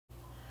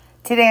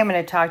Today I'm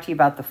going to talk to you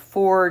about the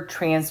 4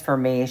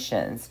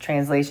 transformations: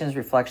 translations,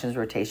 reflections,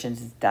 rotations,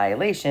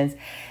 dilations,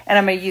 and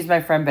I'm going to use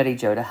my friend Betty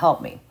Jo to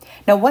help me.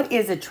 Now, what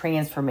is a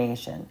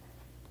transformation?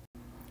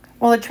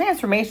 Well, a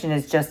transformation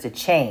is just a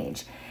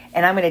change,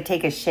 and I'm going to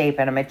take a shape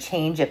and I'm going to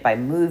change it by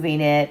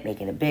moving it,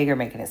 making it bigger,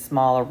 making it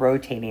smaller,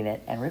 rotating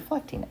it, and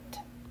reflecting it.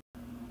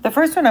 The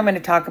first one I'm going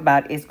to talk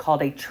about is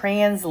called a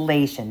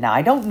translation. Now,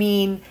 I don't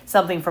mean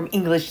something from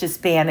English to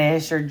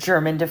Spanish or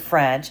German to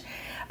French.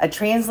 A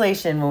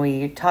translation, when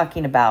we're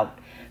talking about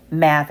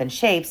math and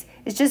shapes,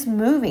 is just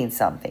moving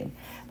something.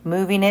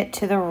 Moving it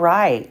to the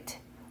right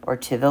or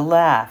to the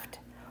left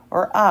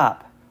or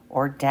up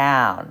or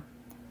down.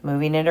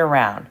 Moving it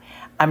around.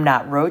 I'm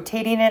not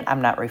rotating it.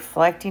 I'm not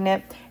reflecting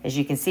it. As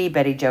you can see,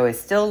 Betty Jo is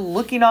still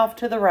looking off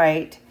to the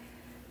right.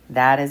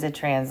 That is a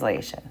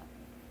translation.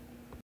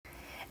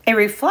 A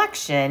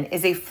reflection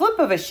is a flip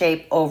of a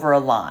shape over a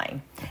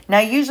line. Now,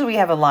 usually we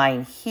have a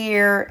line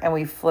here and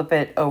we flip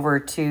it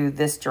over to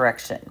this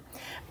direction.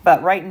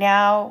 But right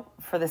now,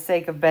 for the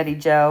sake of Betty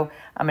Jo,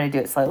 I'm going to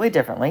do it slightly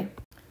differently.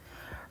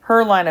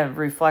 Her line of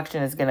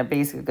reflection is going to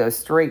basically go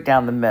straight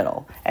down the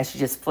middle as she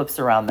just flips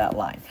around that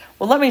line.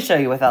 Well, let me show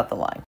you without the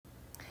line.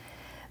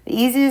 The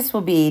easiest will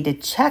be to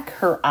check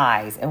her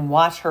eyes and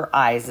watch her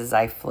eyes as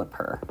I flip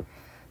her.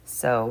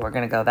 So we're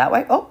going to go that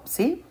way. Oh,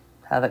 see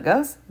how that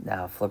goes?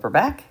 Now flip her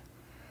back.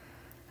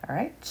 All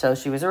right, so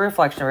she was a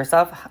reflection of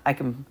herself. I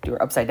can do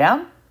her upside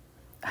down.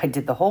 I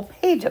did the whole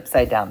page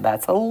upside down.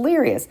 That's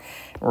hilarious.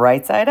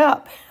 Right side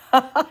up.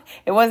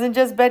 It wasn't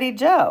just Betty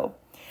Jo.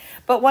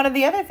 But one of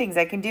the other things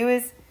I can do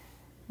is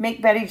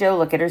make Betty Jo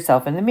look at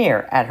herself in the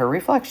mirror at her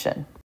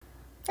reflection.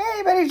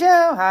 Hey, Betty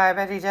Jo. Hi,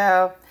 Betty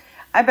Jo.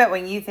 I bet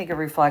when you think of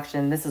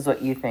reflection, this is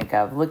what you think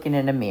of, looking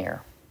in a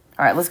mirror.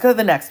 All right, let's go to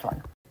the next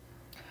one.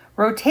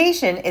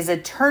 Rotation is a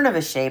turn of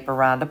a shape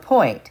around a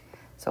point.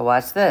 So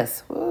watch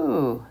this.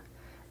 Woo.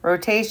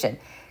 Rotation.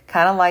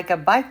 Kind of like a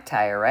bike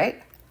tire,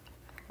 right?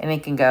 And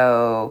it can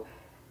go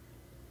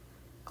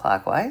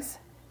clockwise.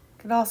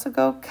 It can also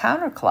go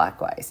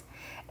counterclockwise.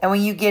 And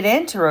when you get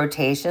into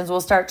rotations,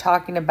 we'll start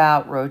talking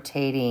about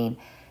rotating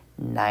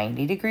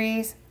 90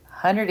 degrees,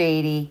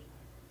 180,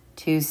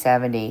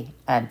 270,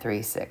 and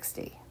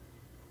 360.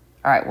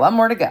 All right, one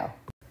more to go.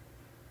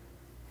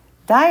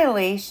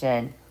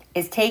 Dilation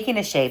is taking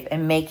a shape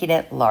and making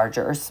it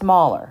larger or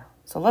smaller.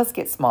 So let's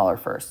get smaller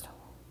first.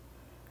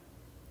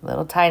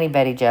 Little tiny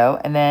Betty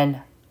Jo, and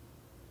then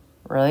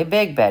really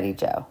big Betty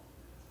Jo.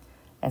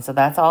 And so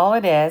that's all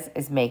it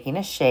is making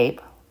a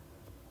shape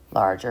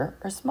larger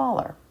or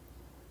smaller.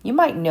 You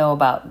might know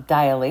about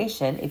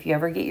dilation if you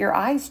ever get your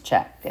eyes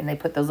checked and they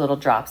put those little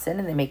drops in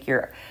and they make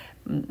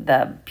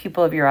the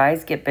pupil of your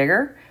eyes get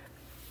bigger.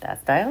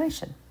 That's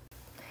dilation.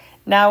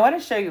 Now I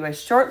want to show you a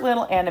short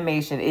little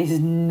animation. It is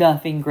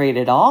nothing great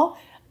at all.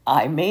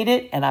 I made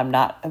it and I'm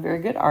not a very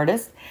good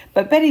artist,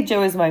 but Betty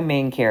Jo is my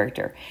main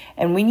character.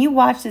 And when you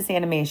watch this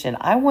animation,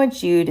 I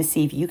want you to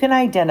see if you can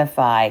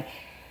identify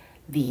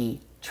the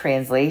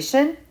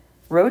translation,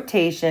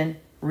 rotation,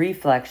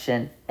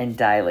 reflection, and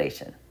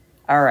dilation.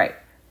 All right,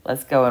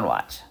 let's go and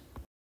watch.